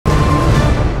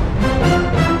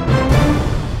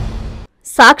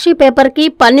సాక్షి పేపర్కి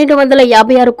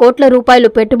 1256 కోట్ల రూపాయలు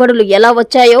పెట్టుబడులు ఎలా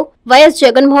వచ్చాయో వైఎస్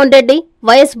జగన్మోహన్ రెడ్డి,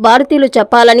 వైఎస్ భారతీయులు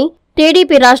చెప్పాలని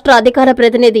టీడీపీ రాష్ట్ర అధికార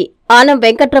ప్రతినిధి ఆనం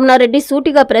వెంకటరమణారెడ్డి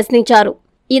సూటిగా ప్రశ్నించారు.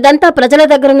 ఇదంతా ప్రజల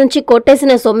దగ్గర నుంచి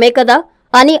కొట్టేసిన సొమ్మే కదా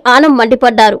అని ఆనం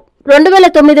మండిపడ్డారు.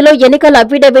 2009లో ఎన్నికల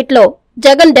అఫిడవిట్లో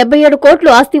జగన్ 77 కోట్లు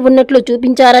ఆస్తి ఉన్నట్లు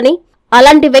చూపించారని,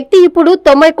 అలాంటి వ్యక్తి ఇప్పుడు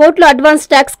 90 కోట్లు అడ్వాన్స్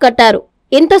ట్యాక్స్ కట్టారు.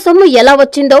 ఇంత సొమ్ము ఎలా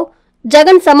వచ్చిందో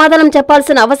జగన్ సమాధానం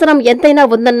చెప్పాల్సిన అవసరం ఎంతైనా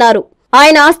ఉందన్నారు.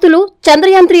 ఆయన ఆస్తులు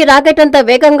చంద్రయాన్-3 రాకెట్ అంత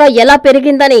వేగంగా ఎలా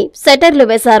పెరిగిందని సెటైర్లు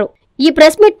వేశారు. ఈ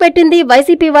ప్రెస్ మీట్ పెట్టింది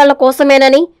వైసీపీ వాళ్ల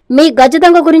కోసమేనని, మీ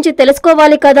గజదొంగ గురించి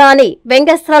తెలుసుకోవాలి కదా అని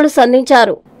వ్యంగ్యాస్త్రాలు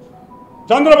సంధించారు.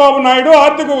 చంద్రబాబు నాయుడు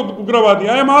ఆర్థిక ఉగ్రవాది.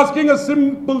 I'm asking a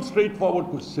simple straight forward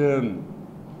question.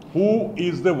 Who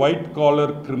is the white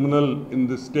collar criminal in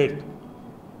this state?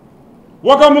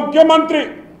 ఒక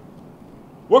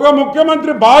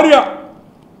ముఖ్యమంత్రి భార్య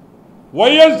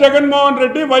వైఎస్ జగన్మోహన్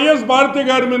రెడ్డి, వైఎస్ భారతి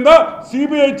గారి మీద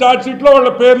సిబిఐ ఛార్జ్ షీట్లో వాళ్ళ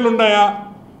పేర్లు ఉన్నాయా?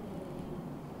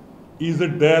 Is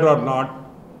it there are not?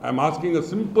 I'm asking a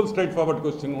simple straight forward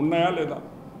question. ఉన్నాయా లేదా?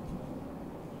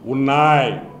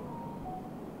 ఉన్నాయి.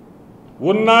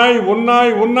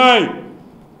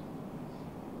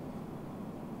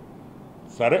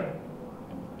 సరే,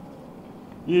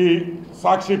 ఈ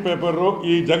సాక్షి పేపరు,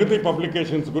 ఈ జగతి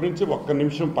పబ్లికేషన్స్ గురించి ఒక్క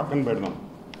నిమిషం పక్కన పెడదాం.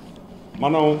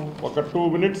 మనం ఒక 2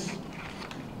 minutes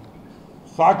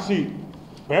సాక్షి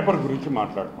పేపర్ గురించి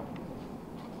మాట్లాడతాం.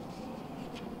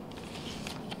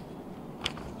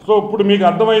 సో ఇప్పుడు మీకు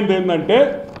అర్థమైంది ఏంటంటే,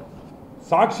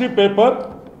 సాక్షి పేపర్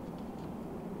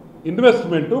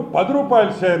ఇన్వెస్ట్మెంటు 10 రూపాయల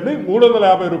షేర్ని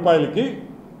 350 రూపాయలకి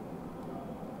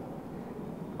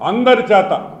అందరి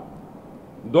చేత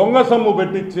దొంగ సొమ్ము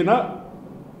పెట్టించిన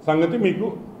సంగతి మీకు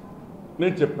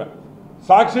నేను చెప్పాను.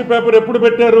 సాక్షి పేపర్ ఎప్పుడు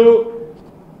పెట్టారు?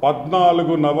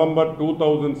 14 నవంబర్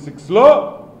 2006లో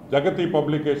జగతి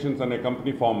పబ్లికేషన్స్ అనే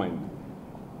కంపెనీ ఫామ్ అయింది.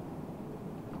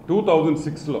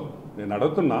 2006లో. నేను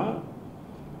అడుగుతున్నా,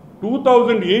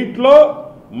 2008లో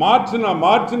మార్చి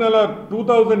నెల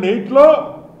 2008లో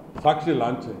సాక్షి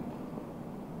లాంచ్ అయింది.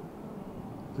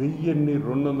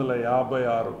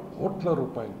 1256 కోట్ల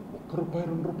రూపాయలు. ₹1,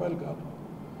 ₹2 కాదు,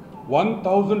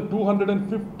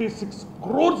 1256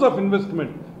 crores of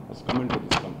investment was coming to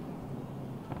this company.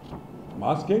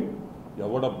 Masking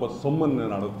ఎవడబ్బ సొమ్ము అని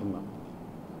నేను అడుగుతున్నా.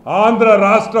 ఆంధ్ర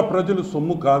రాష్ట్ర ప్రజలు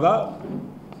సొమ్ము కాదా?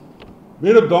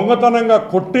 మీరు దొంగతనంగా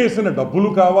కొట్టేసిన డబ్బులు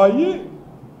కావాయి?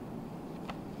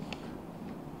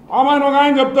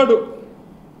 ఆయన చెప్తాడు,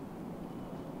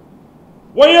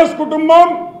 వైఎస్ కుటుంబం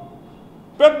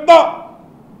పెద్ద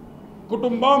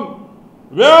కుటుంబం,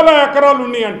 1000 ఎకరాలు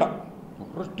ఉన్నాయంట.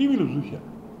 టీవీలో చూశారు.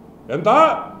 ఎంత?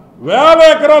 1000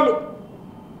 ఎకరాలు.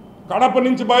 కడప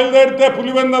నుంచి బయలుదేరితే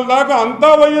పులివెందల దాకా అంతా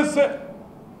వైఎస్ఏ.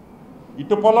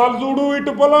 ఇటు పొలాలు చూడు.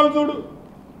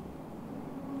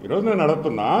 ఈరోజు నేను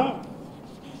అడుగుతున్నా,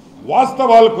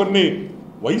 వాస్తవాలు కొన్ని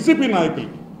వైసీపీ నాయకులు.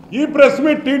 ఈ ప్రెస్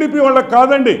మీట్ టీడీపీ వాళ్ళకి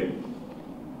కాదండి.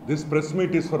 This press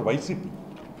meet is for YCP.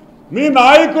 మీ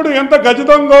నాయకుడు ఎంత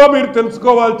గజదొంగో మీరు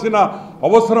తెలుసుకోవాల్సిన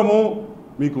అవసరము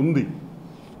మీకుంది.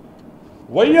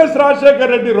 వైఎస్ రాజశేఖర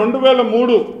రెడ్డి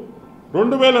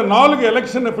 2003-2004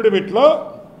 ఎలక్షన్ అఫిడవిట్లో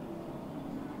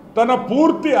తన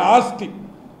పూర్తి ఆస్తి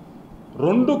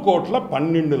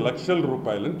 2,12,00,000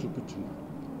 రూపాయలని చూపించున్నాడు.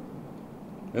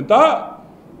 ఎంత?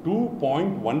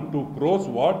 2.12 crores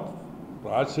what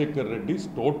Rajasekhar Reddy's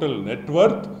total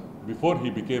net worth before he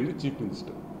became the chief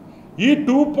minister. ఈ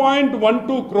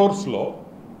 2.12 crores-లో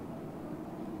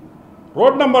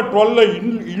రోడ్ నెంబర్ 12లో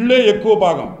ఇళ్లే ఎక్కువ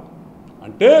భాగం.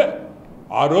 అంటే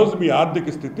ఆ రోజు మీ ఆర్థిక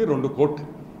స్థితి 2 కోట్లు.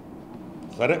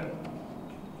 సరే,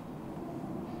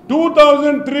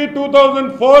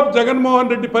 2003-2004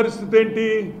 జగన్మోహన్ రెడ్డి పరిస్థితి ఏంటి?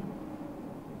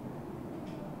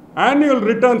 యాన్యువల్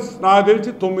రిటర్న్స్ నాకు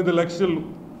తెలిసి 9 లక్షలు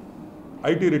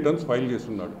ఐటీ రిటర్న్స్ ఫైల్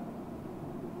చేస్తున్నాడు.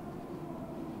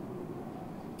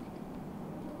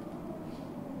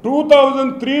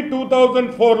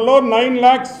 2003-2004లో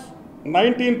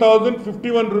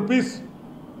 9,19,051 రూపీస్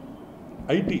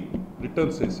ఐటీ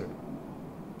రిటర్న్స్ చేశాడు.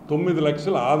 9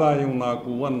 లక్షల ఆదాయం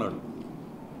నాకు అన్నాడు.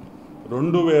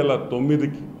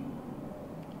 2009కి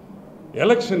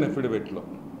ఎలక్షన్ అఫిడవిట్లో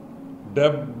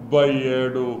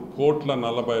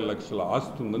 77,40,00,000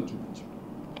 ఆస్తుందని చూపించాడు.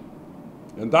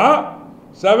 ఎంత?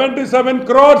 77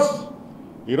 crores.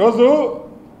 ఈరోజు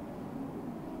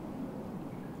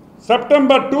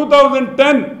సెప్టెంబర్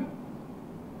 2010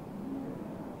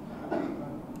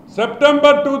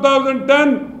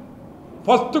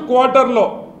 ఫస్ట్ క్వార్టర్లో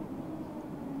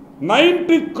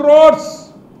 90 crores,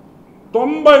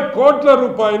 90 కోట్ల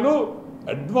రూపాయలు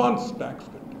అడ్వాన్స్ ట్యాక్స్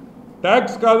కట్టాడు.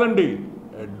 ట్యాక్స్ కాదండి,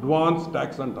 అడ్వాన్స్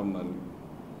ట్యాక్స్ అంటాం దాన్ని.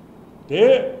 అంటే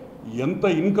ఎంత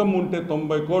ఇన్కమ్ ఉంటే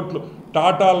 90 కోట్లు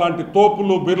టాటా లాంటి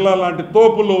తోపులు, బిర్లా లాంటి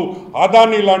తోపులు,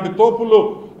 అదానీ లాంటి తోపులు,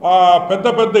 పెద్ద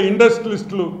పెద్ద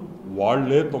ఇండస్ట్రియలిస్టులు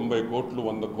వాళ్లే 90 కోట్లు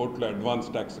 100 కోట్లు అడ్వాన్స్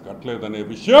ట్యాక్స్ కట్టలేదనే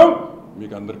విషయం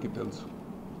మీకు అందరికీ తెలుసు.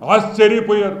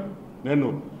 ఆశ్చర్యపోయారు. నేను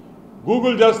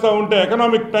గూగుల్ చేస్తూ ఉంటే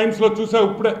ఎకనామిక్ టైమ్స్లో చూసా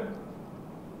ఇప్పుడే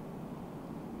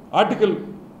article,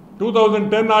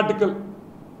 2010 article,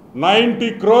 90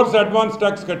 crores advance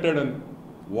tax కట్టాడని.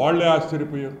 వాళ్లే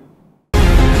ఆశ్చర్యపోయారు.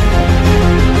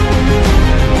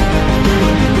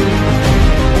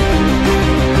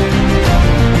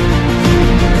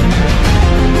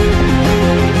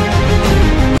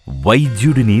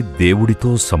 వైద్యుడిని దేవుడితో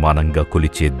సమానంగా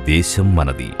కొలిచే దేశం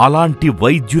మనది. అలాంటి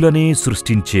వైద్యులనే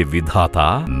సృష్టించే విధాత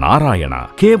నారాయణ.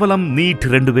 కేవలం నీట్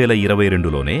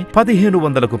 2022లోనే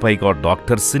 1500కు పైగా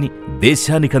డాక్టర్స్ ని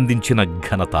దేశానికందించిన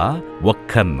ఘనత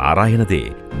ఒక్క నారాయణదే.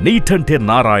 నీట్ అంటే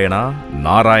నారాయణ,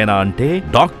 నారాయణ అంటే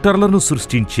డాక్టర్లను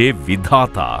సృష్టించే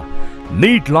విధాత.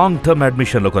 నీట్ లాంగ్ టర్మ్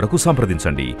అడ్మిషన్ల కొరకు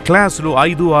సంప్రదించండి. క్లాసులు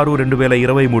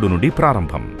 5/6/2023 నుండి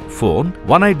ప్రారంభం. ఫోన్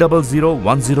 1800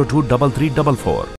 102 3344.